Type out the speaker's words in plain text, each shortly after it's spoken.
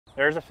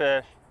There's a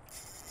fish.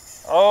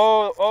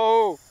 Oh,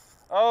 oh,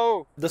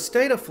 oh. The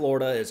state of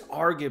Florida is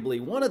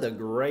arguably one of the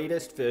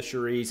greatest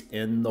fisheries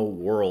in the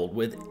world,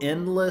 with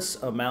endless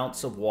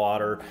amounts of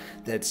water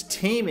that's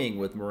teeming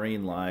with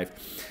marine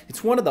life.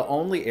 It's one of the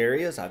only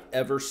areas I've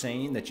ever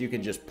seen that you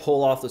can just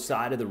pull off the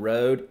side of the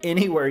road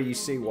anywhere you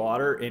see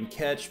water and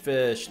catch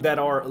fish that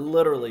are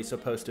literally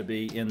supposed to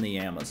be in the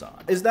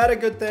Amazon. Is that a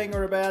good thing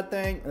or a bad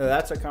thing?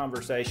 That's a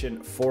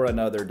conversation for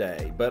another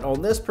day. But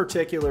on this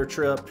particular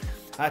trip,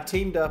 I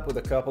teamed up with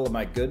a couple of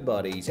my good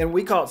buddies and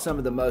we caught some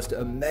of the most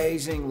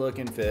amazing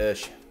looking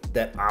fish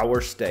that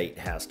our state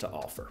has to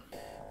offer.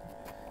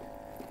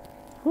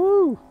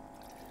 Woo!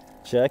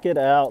 Check it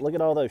out. Look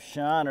at all those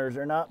shiners.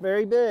 They're not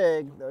very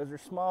big. Those are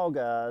small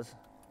guys.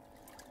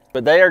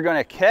 But they are going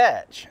to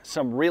catch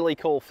some really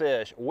cool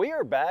fish. We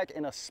are back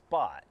in a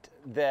spot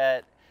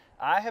that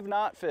I have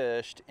not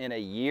fished in a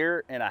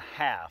year and a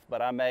half,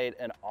 but I made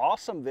an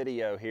awesome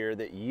video here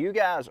that you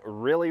guys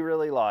really,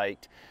 really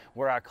liked,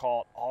 where I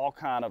caught all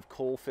kind of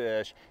cool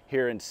fish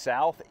here in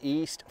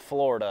Southeast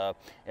Florida.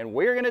 And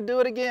we're gonna do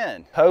it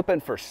again,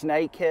 hoping for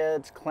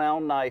snakeheads,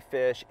 clown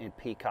knifefish, and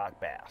peacock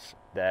bass.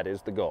 That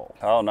is the goal.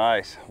 Oh,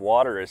 nice.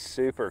 Water is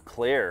super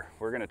clear.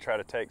 We're gonna try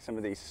to take some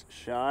of these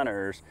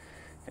shiners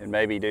and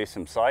maybe do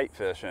some sight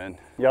fishing.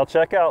 Y'all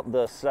check out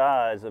the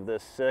size of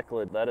this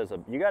cichlid. That is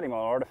you got him on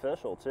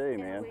artificial too,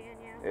 man.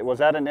 Yeah. Was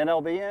that an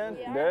NLBN?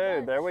 Yeah,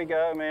 Dude, there we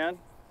go, man.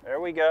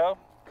 There we go.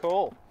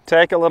 Cool.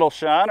 Take a little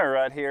shiner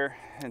right here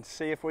and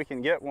see if we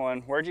can get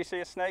one. Where'd you see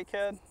a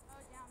snakehead?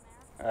 Oh, down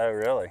there. Oh,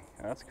 really?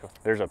 That's cool.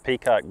 There's a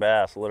peacock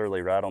bass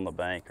literally right on the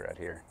bank right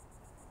here.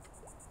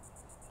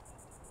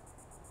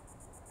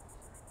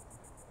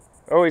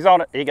 Oh, he's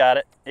on it. He got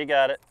it. He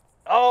got it.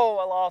 Oh,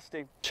 I lost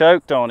him.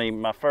 Choked on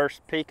him, my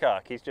first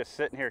peacock. He's just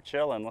sitting here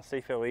chilling. Let's see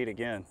if he'll eat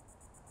again.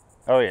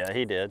 Oh yeah,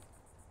 he did.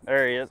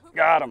 There he is.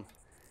 Got him.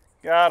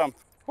 Got him.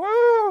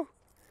 Woo!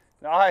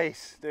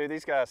 Nice. Dude,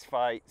 these guys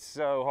fight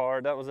so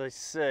hard. That was a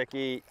sick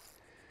eat.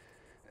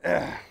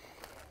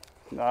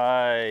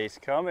 Nice.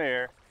 Come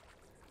here.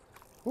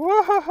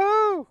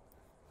 Woohoo!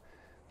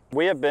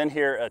 We have been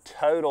here a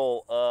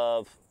total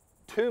of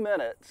 2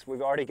 minutes.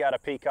 We've already got a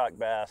peacock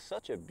bass.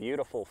 Such a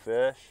beautiful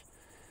fish.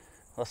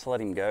 Let's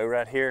let him go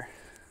right here.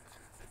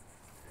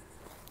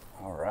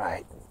 All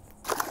right.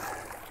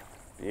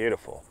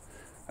 Beautiful.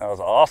 That was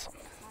awesome.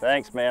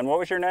 Thanks, man. What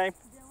was your name?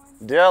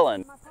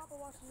 Dylan. My papa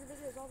watches your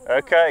videos all the time.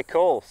 Okay,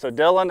 cool. So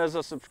Dylan is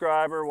a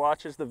subscriber,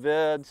 watches the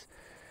vids.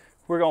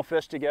 We're gonna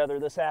fish together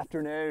this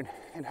afternoon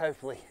and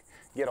hopefully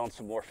get on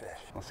some more fish.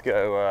 Let's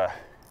go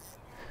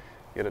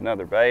get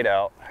another bait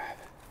out.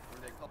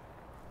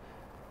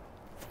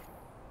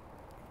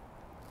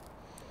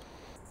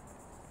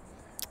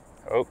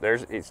 Oh,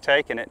 he's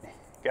taking it.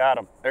 Got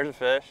him. There's a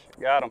fish.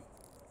 Got him.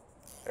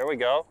 There we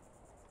go.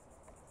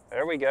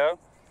 There we go.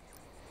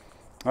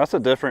 That's a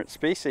different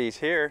species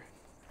here.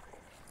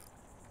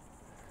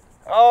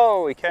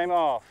 Oh, he came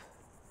off.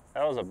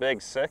 That was a big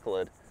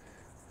cichlid.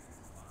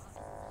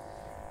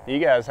 You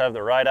guys have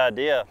the right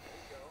idea.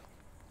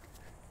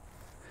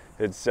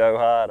 It's so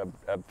hot,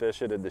 I'm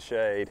fishing in the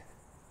shade.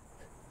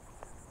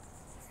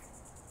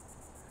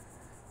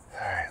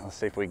 All right, let's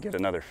see if we can get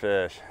another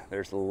fish.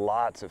 There's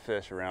lots of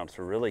fish around. It's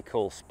a really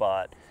cool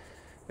spot.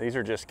 These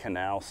are just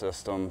canal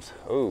systems.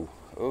 Ooh,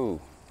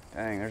 ooh,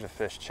 dang, there's a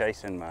fish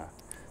chasing my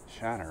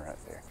shiner right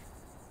there.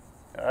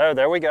 Oh,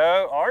 there we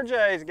go.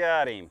 RJ's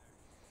got him.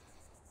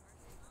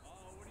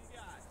 What do you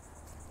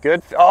got?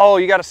 Good. Oh,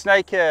 you got a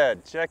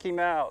snakehead. Check him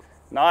out.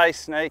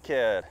 Nice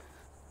snakehead.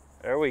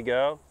 There we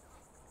go.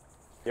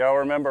 Y'all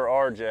remember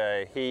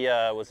RJ? He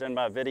was in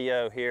my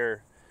video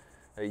here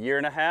a year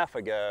and a half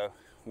ago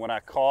when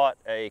I caught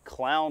a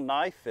clown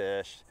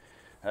knifefish.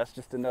 That's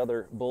just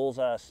another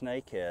bullseye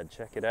snakehead.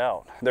 Check it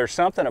out. There's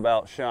something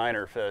about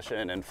shiner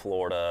fishing in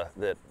Florida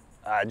that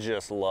I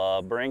just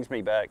love. Brings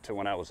me back to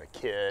when I was a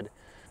kid.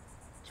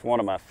 It's one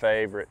of my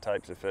favorite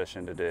types of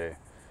fishing to do.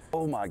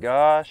 Oh my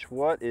gosh,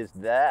 what is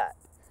that?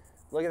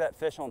 Look at that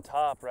fish on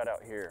top right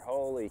out here.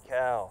 Holy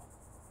cow.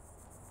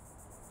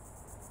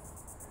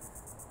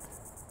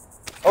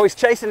 Oh, he's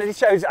chasing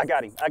it. I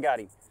got him. I got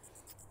him.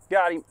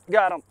 Got him.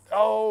 Got him.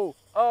 Oh,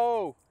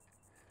 oh,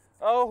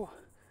 oh.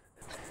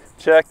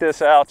 Check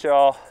this out,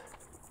 y'all.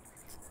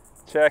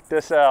 Check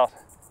this out.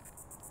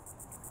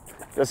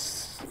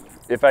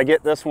 If I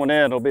get this one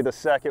in, it'll be the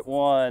second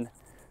one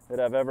that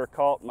I've ever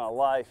caught in my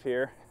life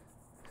here.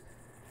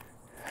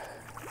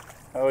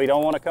 Oh, he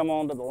don't want to come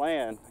onto the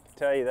land. I can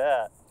tell you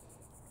that.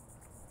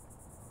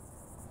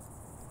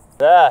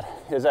 That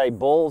is a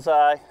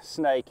bullseye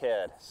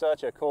snakehead.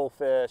 Such a cool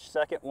fish.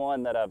 Second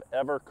one that I've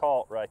ever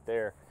caught right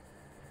there.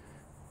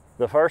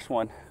 The first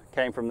one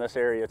came from this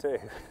area too,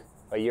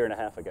 a year and a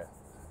half ago.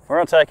 We're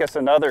gonna take us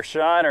another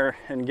shiner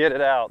and get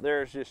it out.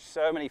 There's just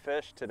so many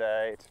fish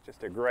today. It's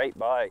just a great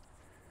bite.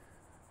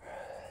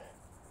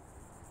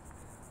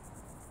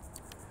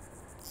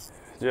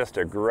 Just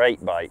a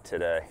great bite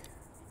today.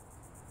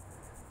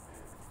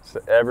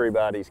 So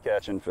everybody's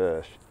catching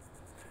fish.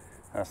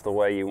 That's the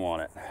way you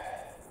want it.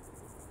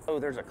 Oh,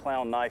 there's a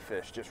clown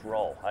knifefish. Just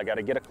roll. I got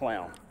to get a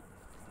clown.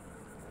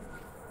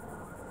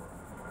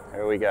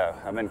 There we go.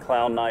 I'm in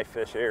clown knife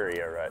fish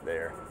area right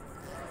there.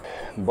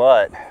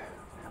 But,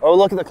 oh,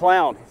 look at the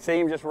clown. See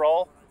him just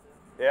roll?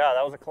 Yeah,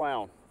 that was a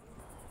clown.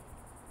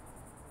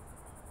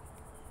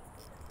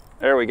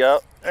 There we go.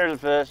 There's a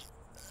fish.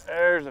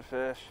 There's a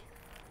fish.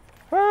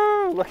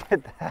 Woo, look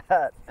at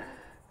that.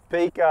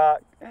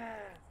 Peacock.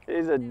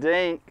 He's a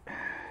dink.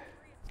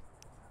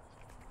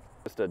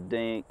 Just a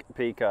dink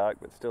peacock,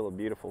 but still a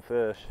beautiful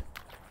fish.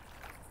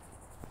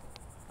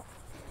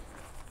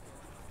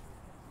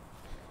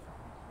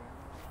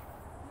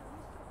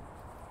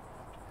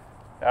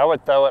 I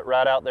would throw it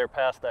right out there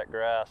past that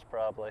grass,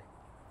 probably.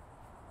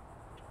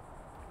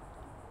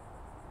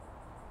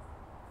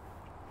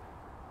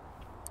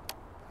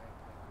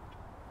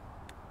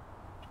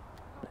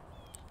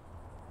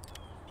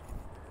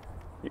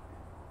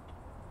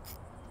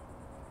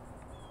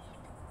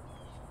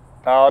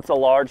 Oh, it's a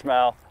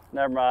largemouth.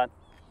 Never mind.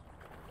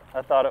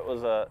 I thought it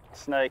was a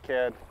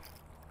snakehead.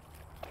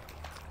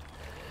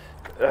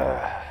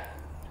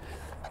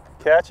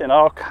 Catching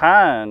all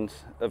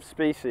kinds of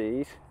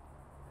species.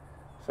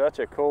 Such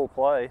a cool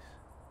place.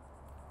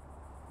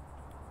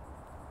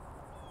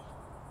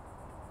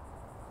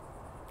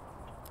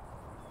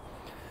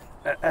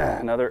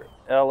 Another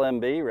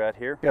LMB right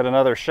here. Got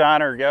another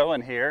shiner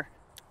going here.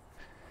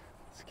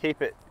 Let's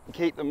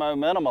keep the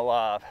momentum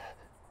alive.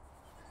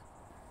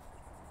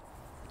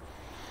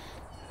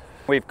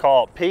 We've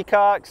caught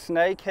peacock,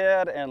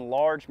 snakehead, and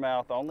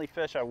largemouth. The only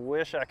fish I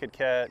wish I could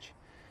catch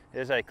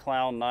is a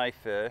clown knife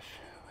fish.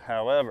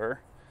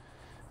 However,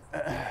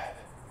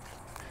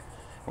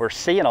 we're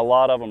seeing a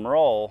lot of them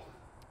roll,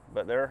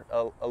 but they're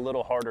a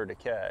little harder to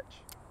catch.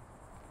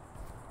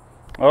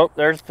 Oh,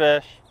 there's a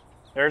fish.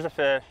 There's a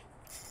fish.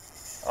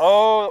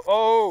 Oh,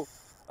 oh,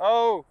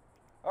 oh,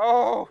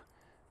 oh.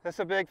 That's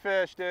a big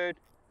fish, dude.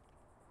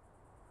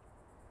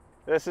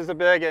 This is a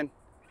big one.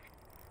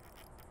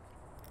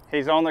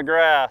 He's on the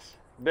grass.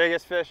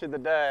 Biggest fish of the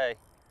day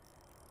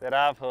that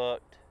I've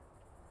hooked.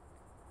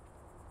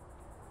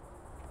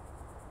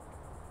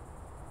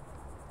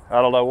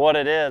 I don't know what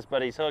it is,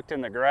 but he's hooked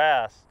in the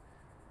grass.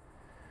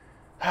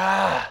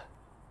 Ah.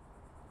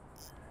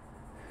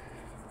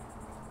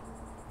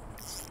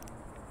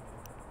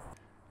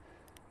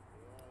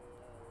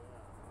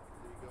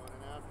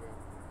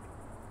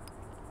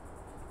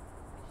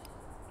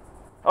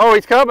 Oh,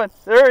 he's coming.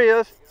 There he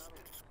is.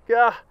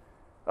 Yeah.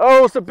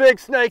 Oh, it's a big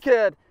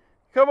snakehead.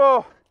 Come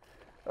on.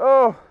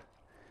 Oh.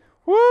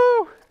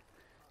 Woo.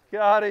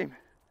 Got him.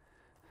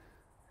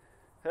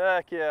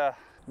 Heck yeah.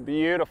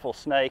 Beautiful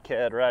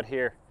snakehead right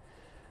here.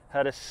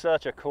 That is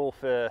such a cool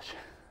fish.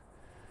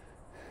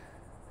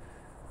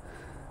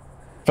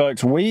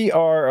 Folks, we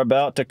are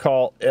about to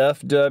call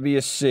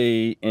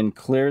FWC and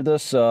clear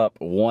this up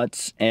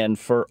once and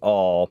for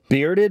all.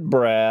 Bearded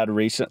Brad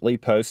recently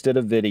posted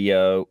a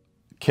video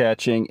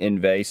catching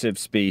invasive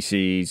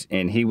species,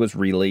 and he was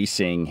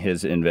releasing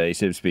his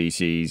invasive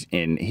species,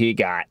 and he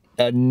got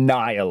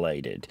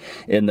annihilated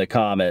in the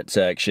comment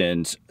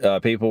sections.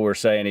 People were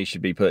saying he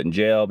should be put in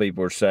jail.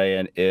 People were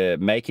saying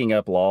making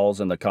up laws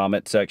in the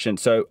comment section.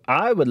 So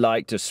I would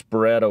like to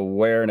spread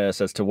awareness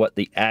as to what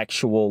the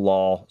actual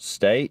law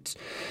states.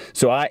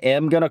 So I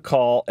am going to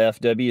call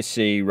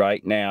FWC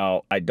right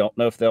now. I don't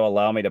know if they'll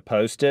allow me to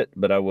post it,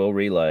 but I will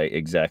relay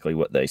exactly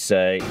what they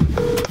say.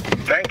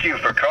 Thank you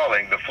for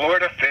calling the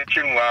Florida Fish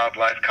and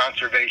Wildlife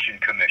Conservation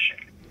Commission.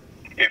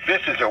 If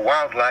this is a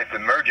wildlife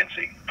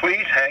emergency,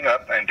 please hang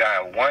up and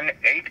dial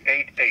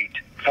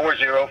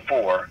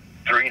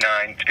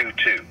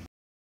 1-888-404-3922.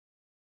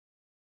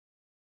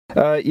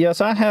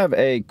 Yes, I have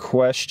a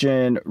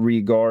question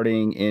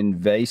regarding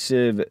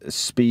invasive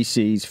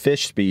species,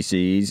 fish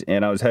species,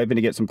 and I was hoping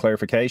to get some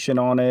clarification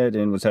on it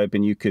and was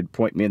hoping you could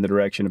point me in the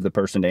direction of the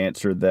person to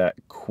answer that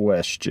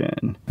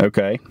question.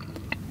 Okay.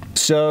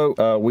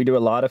 So we do a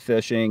lot of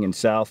fishing in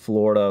South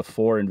Florida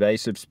for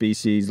invasive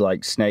species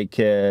like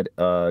snakehead,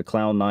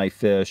 clown knife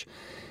fish.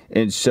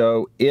 And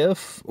so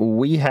if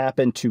we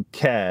happen to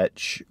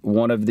catch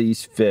one of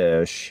these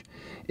fish,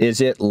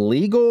 is it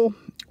legal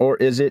or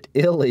is it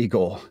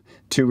illegal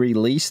to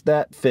release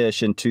that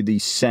fish into the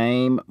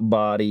same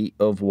body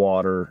of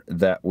water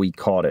that we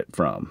caught it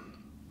from?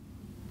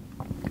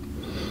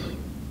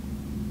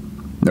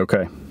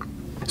 Okay.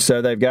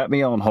 So they've got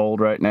me on hold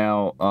right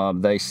now.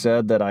 They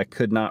said that I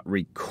could not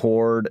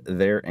record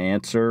their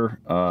answer.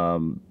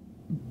 I'm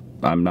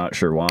not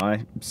sure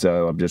why,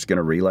 so I'm just going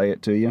to relay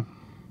it to you.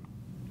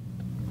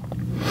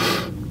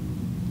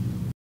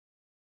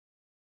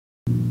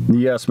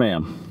 Yes,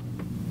 ma'am.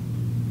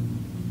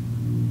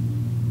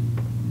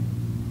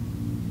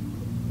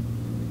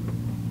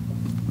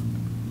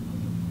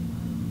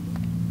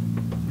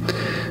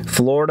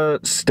 Florida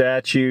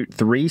Statute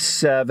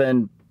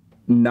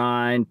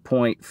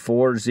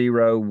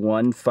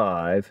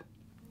 379.4015.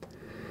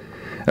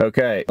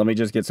 Okay, let me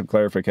just get some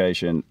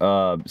clarification.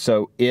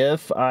 So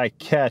if I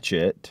catch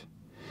it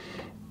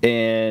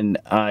and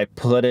I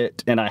put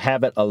it and I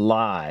have it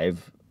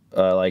alive,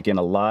 like in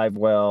a live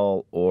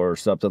well or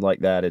something like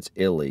that, it's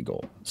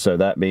illegal. So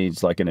that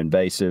means like an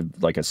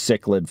invasive, like a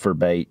cichlid for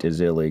bait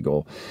is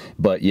illegal.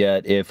 But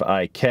yet if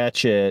I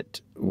catch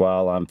it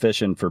while I'm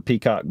fishing for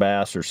peacock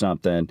bass or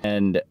something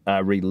and I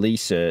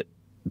release it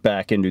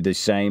back into the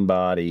same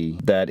body,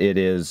 that it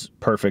is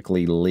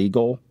perfectly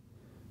legal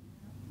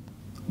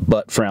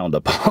but frowned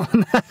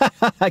upon.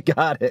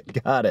 Got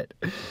it.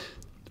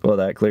 Well,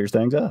 that clears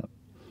things up.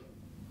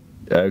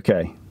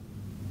 Okay,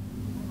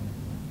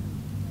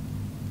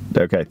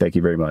 thank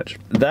you very much.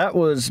 That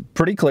was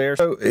pretty clear.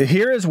 So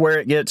here is where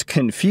it gets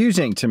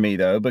confusing to me,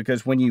 though,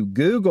 because when you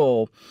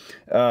Google,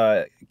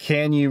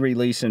 can you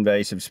release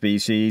invasive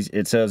species,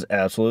 it says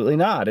absolutely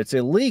not. It's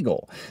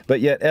illegal.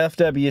 But yet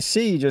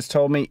FWC just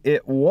told me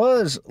it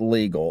was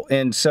legal.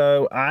 And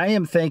so I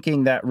am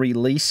thinking that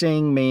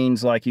releasing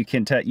means like you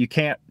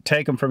can't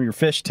take them from your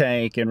fish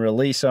tank and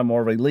release them,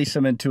 or release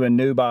them into a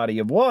new body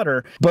of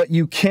water, but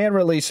you can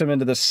release them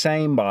into the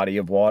same body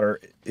of water,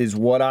 is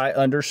what I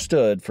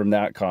understood from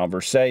that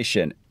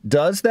conversation.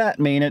 Does that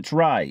mean it's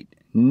right?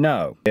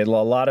 No. A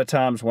lot of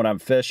times when I'm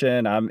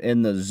fishing, I'm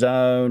in the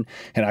zone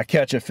and I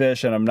catch a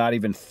fish and I'm not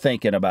even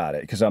thinking about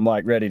it because I'm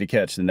like ready to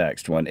catch the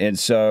next one. And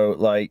so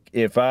like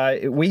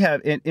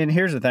and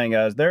here's the thing,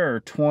 guys, there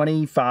are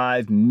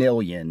 25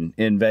 million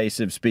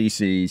invasive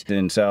species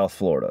in South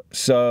Florida.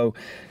 So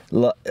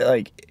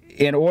like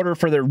in order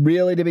for there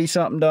really to be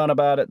something done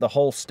about it, the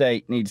whole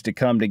state needs to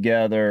come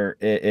together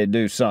and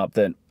do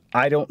something.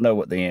 I don't know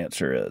what the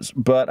answer is,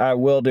 but I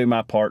will do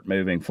my part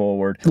moving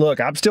forward. Look,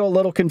 I'm still a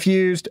little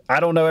confused. I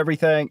don't know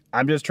everything.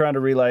 I'm just trying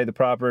to relay the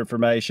proper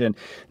information.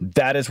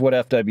 That is what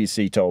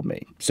FWC told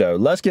me. So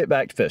let's get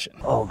back to fishing.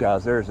 Oh,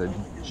 guys, there's a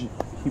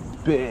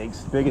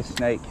biggest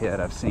snakehead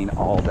I've seen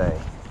all day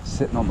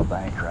sitting on the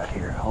bank right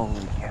here.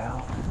 Holy cow.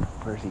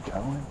 Where's he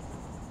going?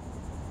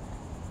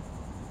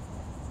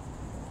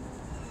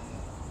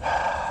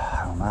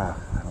 I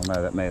don't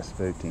know. That may have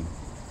spooked him.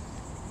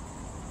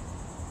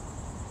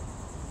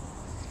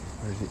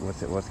 Where's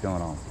he? What's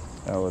going on?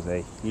 That was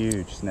a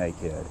huge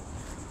snakehead.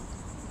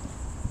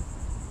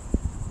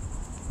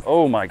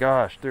 Oh my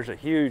gosh, there's a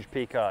huge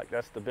peacock.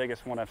 That's the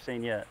biggest one I've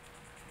seen yet.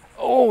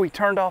 Oh, he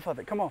turned off of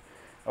it. Come on.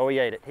 Oh, he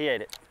ate it. He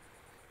ate it.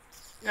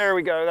 There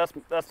we go.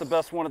 That's the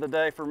best one of the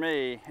day for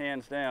me,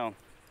 hands down.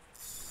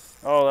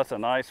 Oh, that's a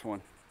nice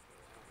one.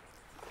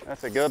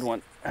 That's a good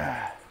one.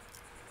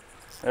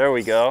 There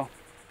we go.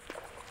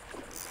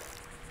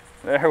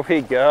 There we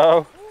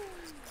go.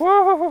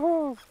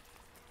 Woo!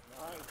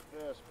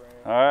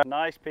 All right,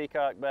 nice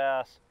peacock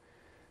bass.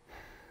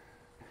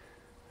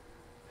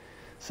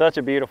 Such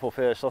a beautiful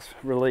fish. Let's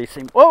release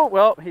him. Oh,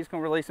 well, he's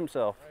gonna release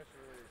himself.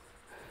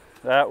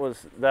 That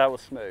was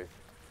smooth.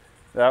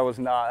 That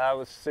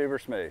was super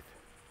smooth.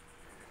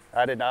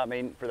 I did not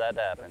mean for that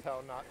to happen. That's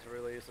how not to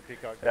release a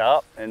peacock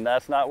bass. Yep, and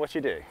that's not what you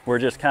do. We're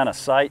just kind of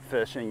sight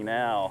fishing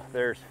now.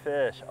 There's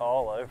fish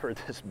all over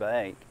this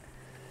bank.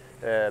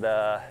 And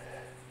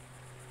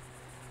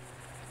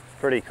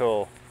pretty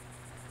cool.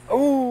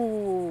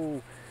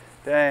 Ooh!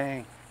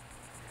 Dang,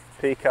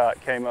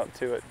 peacock came up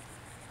to it,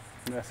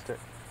 missed it.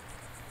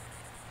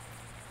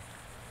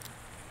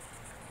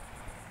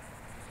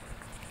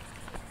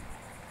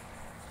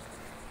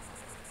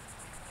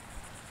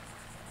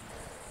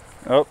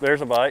 Oh,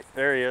 there's a bite,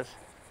 there he is.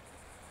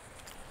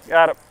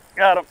 Got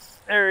him,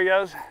 there he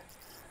goes.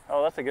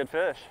 Oh, that's a good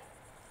fish.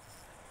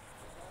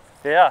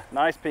 Yeah,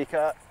 nice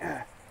peacock.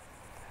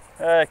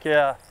 Heck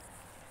yeah.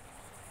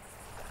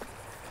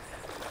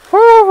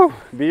 Woo,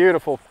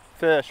 beautiful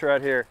fish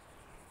right here.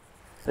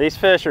 These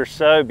fish are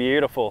so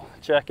beautiful.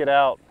 Check it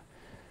out.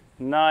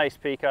 Nice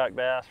peacock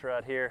bass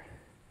right here.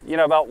 You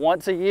know, about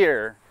once a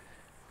year,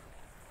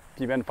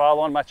 if you've been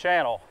following my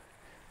channel,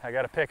 I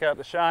got to pick up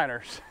the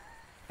shiners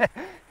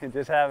and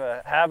just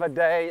have a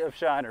day of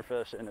shiner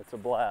fishing. It's a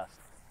blast.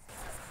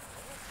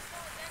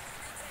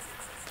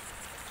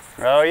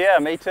 Oh yeah,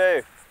 me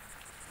too.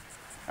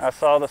 I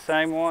saw the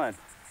same one.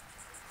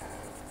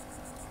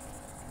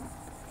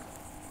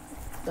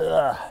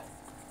 Ugh.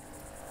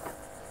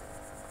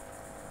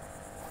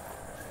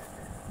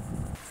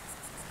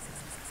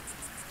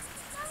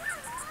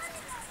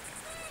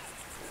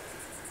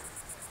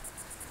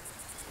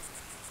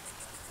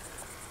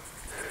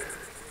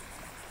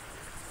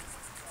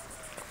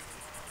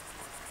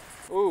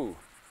 Ooh.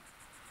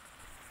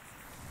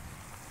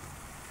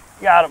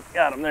 Got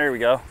him, there we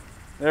go.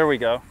 There we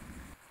go.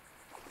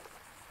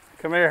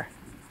 Come here.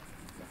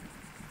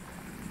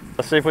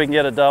 Let's see if we can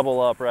get a double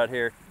up right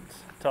here.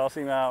 Toss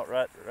him out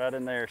right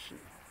in there.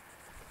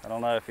 I don't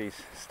know if he's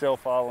still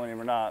following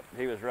him or not.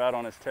 He was right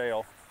on his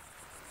tail.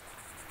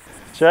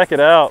 Check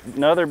it out,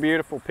 another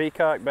beautiful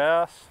peacock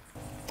bass.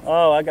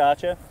 Oh, I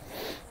got you.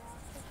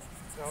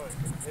 No,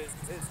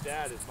 his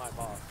dad is my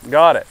boss.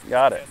 Got it. I'm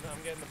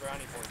getting the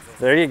brownie points.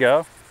 There you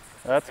go.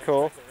 That's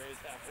cool.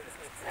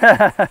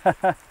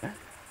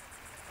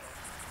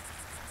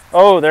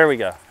 Oh, there we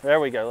go. There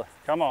we go.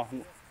 Come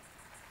on.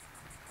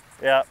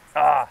 Yeah.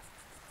 Ah.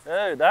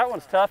 Dude, that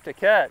one's tough to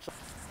catch.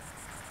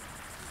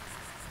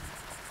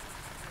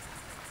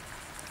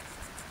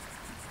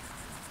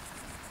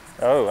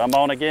 Oh, I'm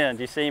on again.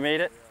 Do you see him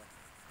eat it?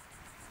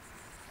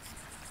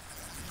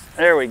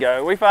 There we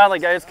go. We finally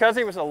got, it's because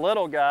he was a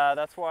little guy.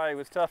 That's why he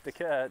was tough to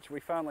catch. We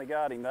finally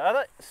got him.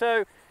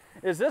 So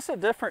is this a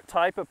different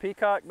type of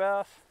peacock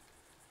bass?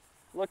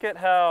 Look at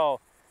how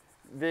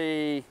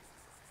the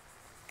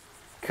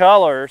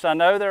colors, I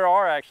know there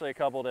are actually a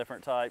couple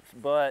different types,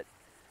 but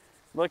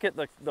look at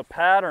the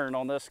pattern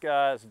on this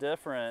guy is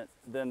different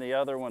than the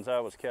other ones I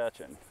was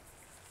catching.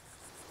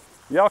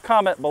 Y'all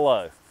comment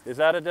below. Is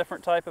that a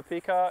different type of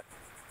peacock?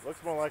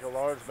 Looks more like a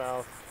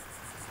largemouth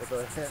with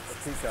a hint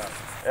of peacock.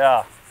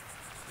 Yeah.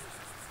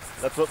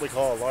 That's what we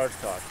call a large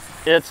cock.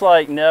 It's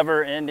like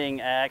never-ending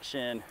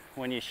action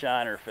when you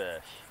shiner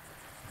fish.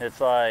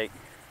 It's like,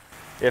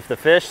 if the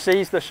fish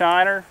sees the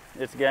shiner,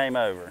 it's game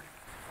over.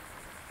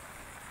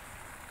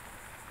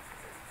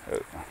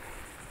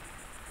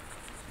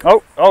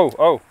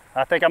 Oh,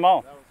 I think I'm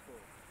on. That was cool.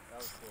 That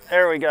was cool.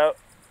 There we go.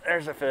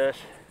 There's a fish.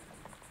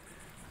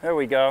 There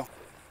we go.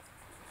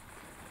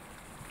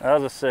 That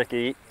was a sick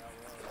eat.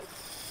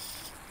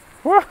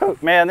 Woo!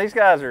 Man, these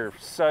guys are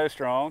so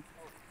strong.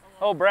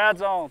 Oh,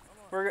 Brad's on.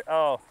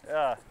 Oh,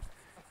 yeah.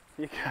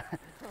 You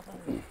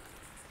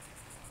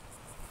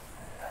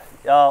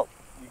y'all.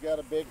 You got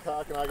a big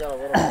cock and I got a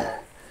little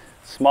cock.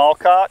 Small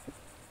cock,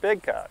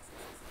 big cock.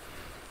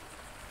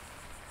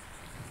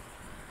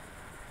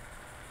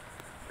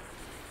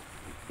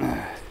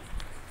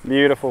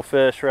 Beautiful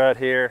fish right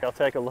here. I'll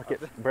take a look at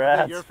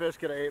Brad's. Your fish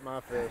could have ate my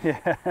fish.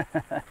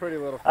 Yeah. Pretty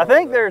little. I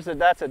think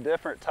that's a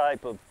different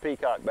type of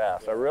peacock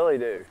bass. I really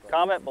do.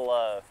 Comment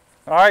below.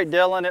 All right,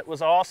 Dylan, it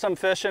was awesome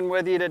fishing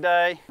with you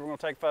today. We're gonna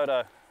take a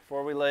photo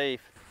before we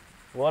leave.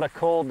 What a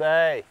cool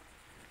day.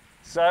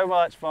 So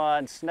much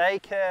fun.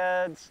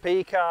 Snakeheads,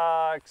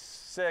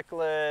 peacocks,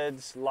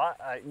 cichlids.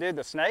 Dude,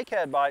 the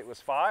snakehead bite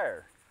was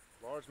fire.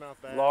 Largemouth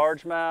bass.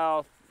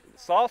 Largemouth.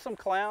 Saw some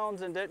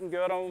clowns and didn't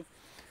get them.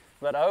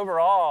 But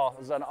overall, it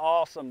was an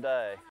awesome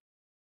day.